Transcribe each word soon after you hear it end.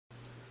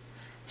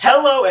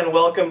Hello and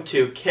welcome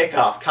to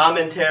Kickoff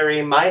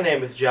Commentary. My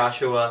name is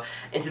Joshua,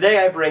 and today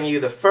I bring you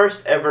the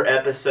first ever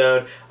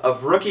episode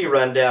of Rookie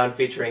Rundown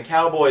featuring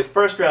Cowboys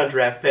first round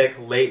draft pick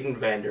Leighton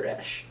Vander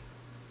Esch.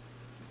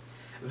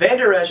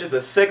 Vander Esch is a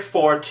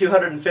 6'4",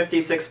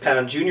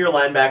 256-pound junior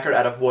linebacker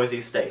out of Boise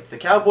State. The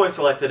Cowboys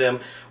selected him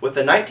with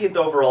the 19th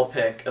overall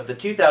pick of the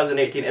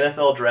 2018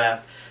 NFL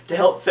Draft to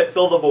help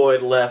fill the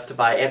void left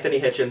by Anthony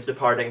Hitchens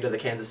departing to the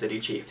Kansas City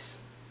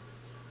Chiefs.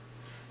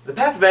 The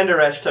path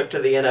Vander Esch took to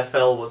the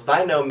NFL was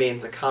by no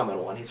means a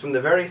common one. He's from the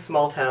very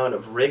small town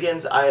of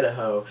Riggins,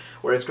 Idaho,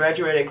 where his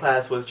graduating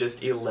class was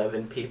just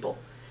 11 people.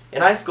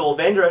 In high school,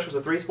 Vander Esch was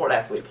a three-sport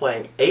athlete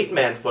playing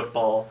 8-man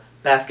football,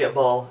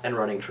 basketball, and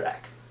running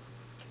track.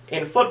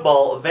 In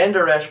football,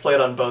 Vander Esch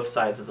played on both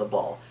sides of the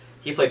ball.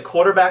 He played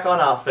quarterback on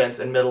offense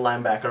and middle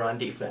linebacker on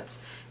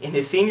defense. In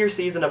his senior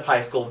season of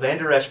high school,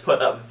 Vander Esch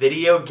put up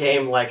video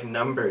game-like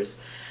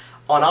numbers.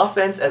 On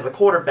offense, as a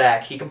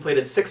quarterback, he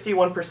completed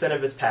 61%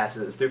 of his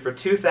passes, threw for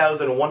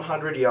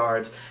 2,100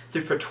 yards,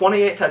 threw for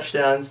 28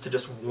 touchdowns to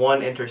just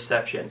 1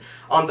 interception.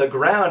 On the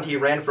ground, he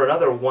ran for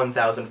another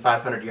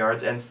 1,500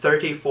 yards and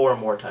 34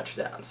 more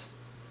touchdowns.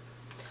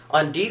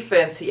 On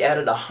defense, he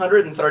added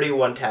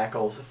 131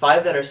 tackles,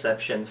 5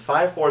 interceptions,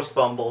 5 forced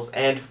fumbles,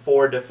 and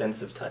 4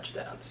 defensive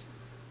touchdowns.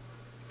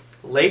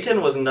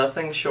 Leighton was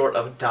nothing short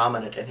of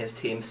dominant in his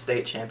team's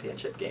state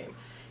championship game.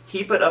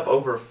 He put up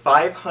over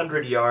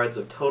 500 yards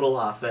of total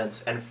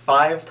offense and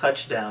 5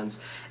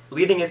 touchdowns,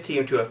 leading his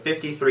team to a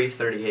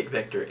 53-38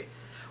 victory.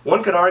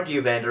 One could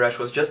argue Vander Esch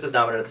was just as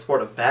dominant at the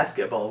sport of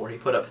basketball, where he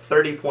put up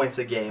 30 points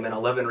a game and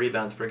 11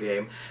 rebounds per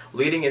game,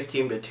 leading his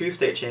team to 2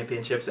 state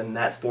championships in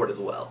that sport as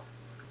well.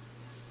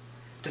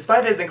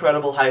 Despite his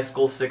incredible high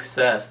school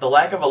success, the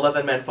lack of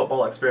 11-man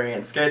football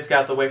experience scared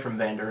scouts away from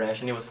Vander Esch,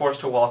 and he was forced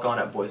to walk on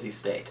at Boise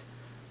State.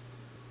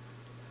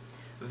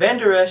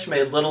 Vander Esch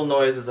made little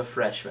noise as a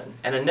freshman,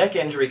 and a neck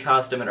injury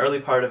cost him an early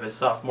part of his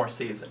sophomore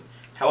season.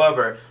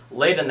 However,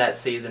 late in that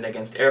season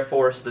against Air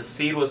Force, the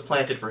seed was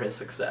planted for his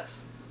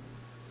success.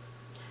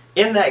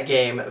 In that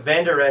game,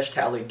 Vander Esch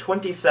tallied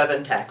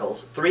 27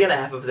 tackles,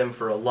 3.5 of them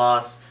for a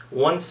loss,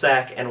 1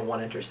 sack, and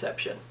 1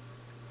 interception.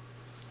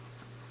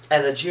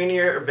 As a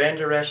junior,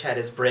 Vander Esch had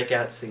his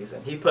breakout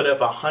season. He put up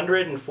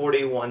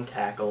 141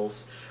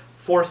 tackles,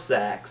 4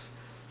 sacks,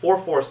 4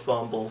 forced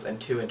fumbles, and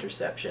 2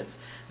 interceptions.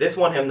 This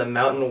won him the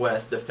Mountain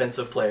West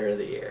Defensive Player of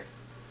the Year.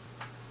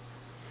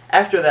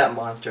 After that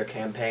monster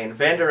campaign,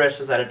 Vander Esch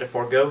decided to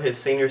forego his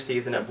senior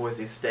season at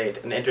Boise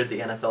State and entered the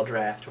NFL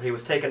Draft, where he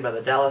was taken by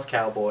the Dallas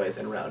Cowboys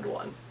in round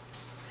 1.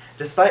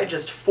 Despite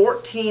just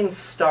 14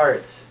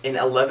 starts in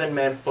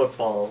 11-man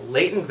football,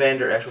 Leighton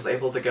Vander Esch was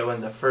able to go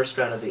in the first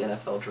round of the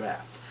NFL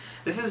Draft.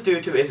 This is due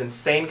to his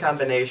insane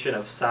combination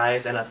of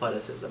size and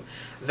athleticism.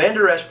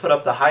 Vander Esch put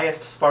up the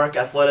highest SPARQ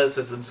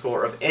athleticism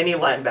score of any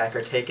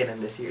linebacker taken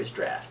in this year's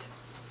draft.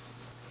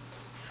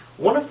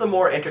 One of the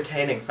more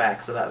entertaining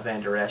facts about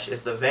Vander Esch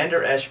is the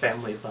Vander Esch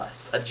family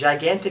bus, a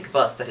gigantic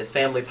bus that his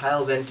family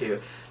piles into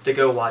to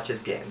go watch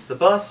his games. The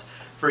bus,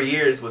 for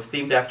years, was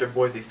themed after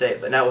Boise State,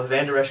 but now with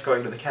Vander Esch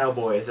going to the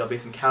Cowboys, there'll be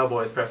some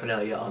Cowboys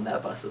paraphernalia on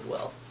that bus as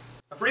well.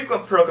 A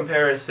frequent pro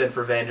comparison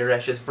for Vander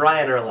Esch is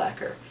Brian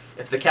Urlacher.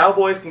 If the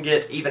Cowboys can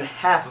get even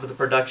half of the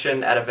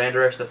production out of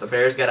Vander Esch that the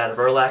Bears got out of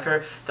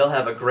Urlacher, they'll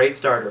have a great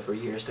starter for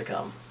years to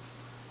come.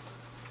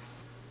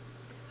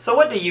 So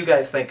what do you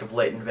guys think of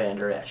Leighton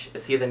Vander Esch?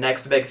 Is he the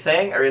next big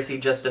thing, or is he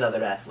just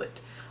another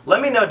athlete?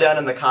 Let me know down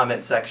in the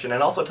comments section,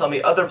 and also tell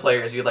me other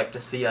players you'd like to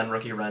see on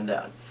Rookie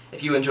Rundown.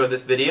 If you enjoyed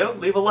this video,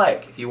 leave a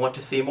like. If you want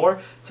to see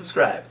more,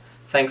 subscribe.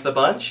 Thanks a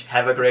bunch,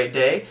 have a great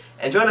day,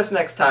 and join us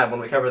next time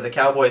when we cover the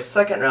Cowboys'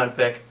 second round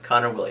pick,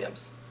 Connor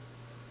Williams.